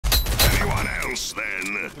us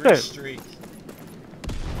then. 3 streak.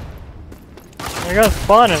 They're gonna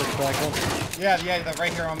spawn in a second. Yeah, they're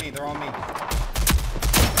right here on me. They're on me.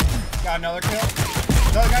 Got another kill.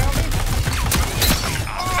 Another guy on me.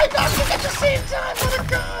 Oh, I knocked him at the same time. What a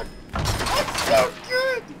god! That's so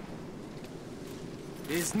good.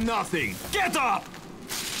 Is nothing. Get up.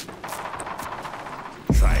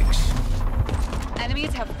 Thanks.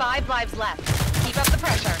 Enemies have 5 lives left. Keep up the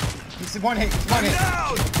pressure. He's one hit. He's one hit.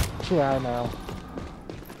 Down. Yeah, I know.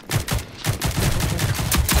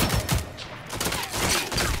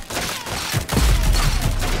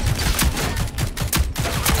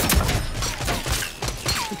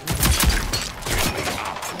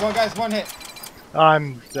 One guy's one hit.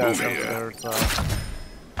 I'm dead Move over here. there, so.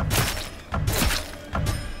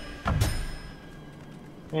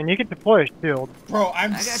 And you can deploy a shield. Bro,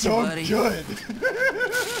 I'm got so you, buddy. good.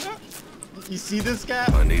 You see this guy?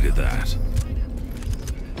 I needed that.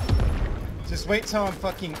 Just wait till I'm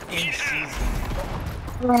fucking in season.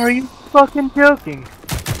 Are you fucking joking?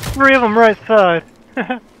 3 of them right side. Cute.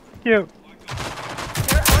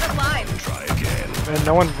 They're out of lives. Try again. And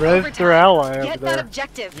no one rezzed their ally over Get that there.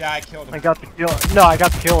 objective. Yeah, I killed him. I got the kill. No, I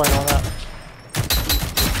got the kill in on that.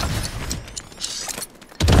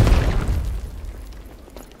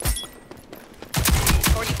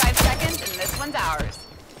 45 seconds, and this one's ours.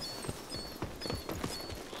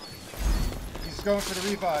 He's going for the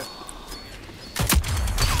revive.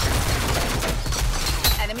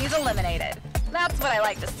 Enemies eliminated. That's what I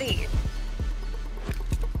like to see.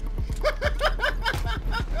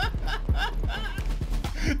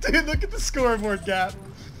 Dude, look at the scoreboard gap.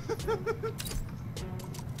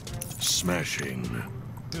 Smashing.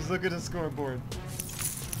 Just look at the scoreboard.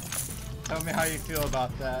 Tell me how you feel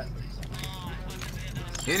about that.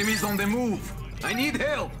 Enemies on the move. I need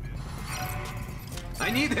help. I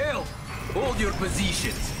need help. Hold your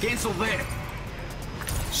positions. Cancel that.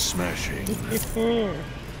 Smashing.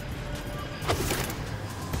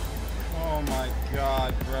 Oh my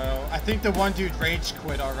god, bro. I think the one dude rage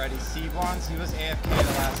quit already. Seabons, he was AFK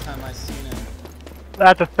the last time I seen him.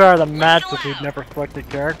 At the start of the match, if you'd never selected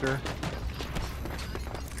character.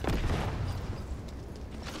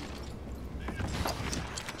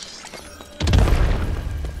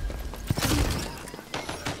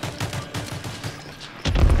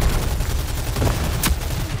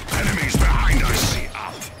 Enemies behind us.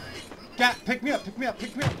 Up. Gat, pick me up, pick me up,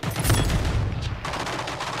 pick me up.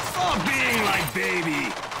 Stop being like baby.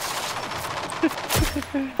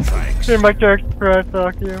 Thanks. Hear my character try to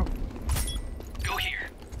talk you. Go here.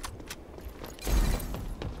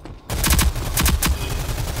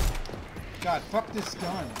 God, fuck this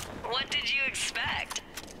gun. What did you expect?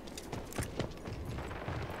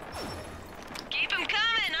 Keep him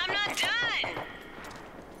coming, I'm not done!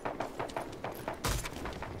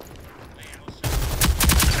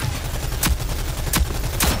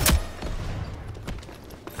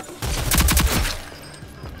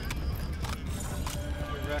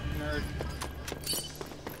 Wreck nerd.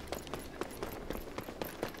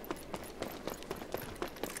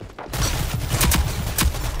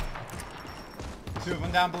 Two of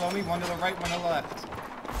them down below me, one to the right, one to the left.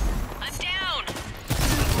 I'm down!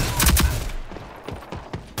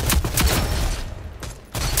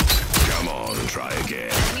 Come on, try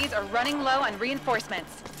again. Enemies are running low on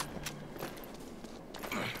reinforcements.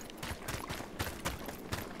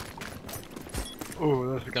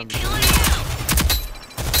 Ooh, this is gonna be.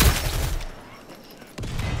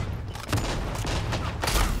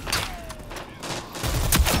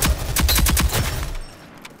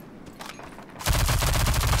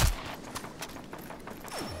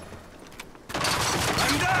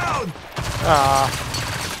 I'm down. Ah.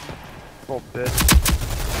 Little bitch.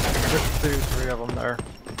 There's 2, 3 of them there.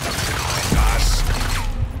 Us.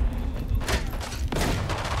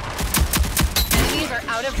 Enemies are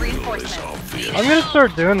out of It's reinforcements. obvious. I'm gonna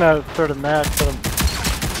start doing that at the start of match. Put them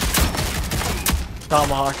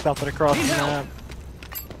tomahawk stuff it across the map.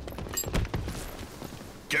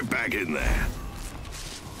 Get back in there.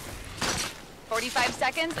 45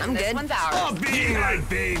 seconds, and I'm this good. one's ours. Stop being like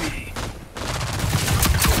baby.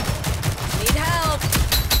 Need help!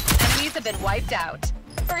 Enemies have been wiped out.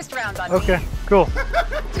 First round on Okay, me. cool.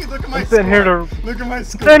 Dude, look at my I'm sitting here score. to Look at my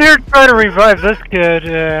score. sitting here trying to revive this kid,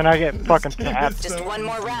 and I get fucking kid tapped. is Just so- one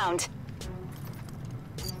more round.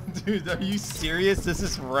 Dude, are you serious? This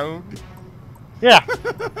is Rogue? Yeah,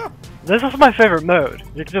 this is my favorite mode.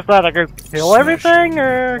 You can just either go kill everything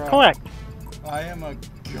or Right. collect. I am a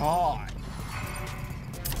god.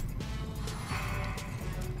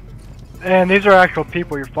 And these are actual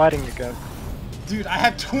people you're fighting against. Dude, I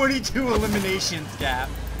had 22 eliminations, Gap.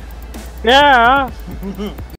 Yeah.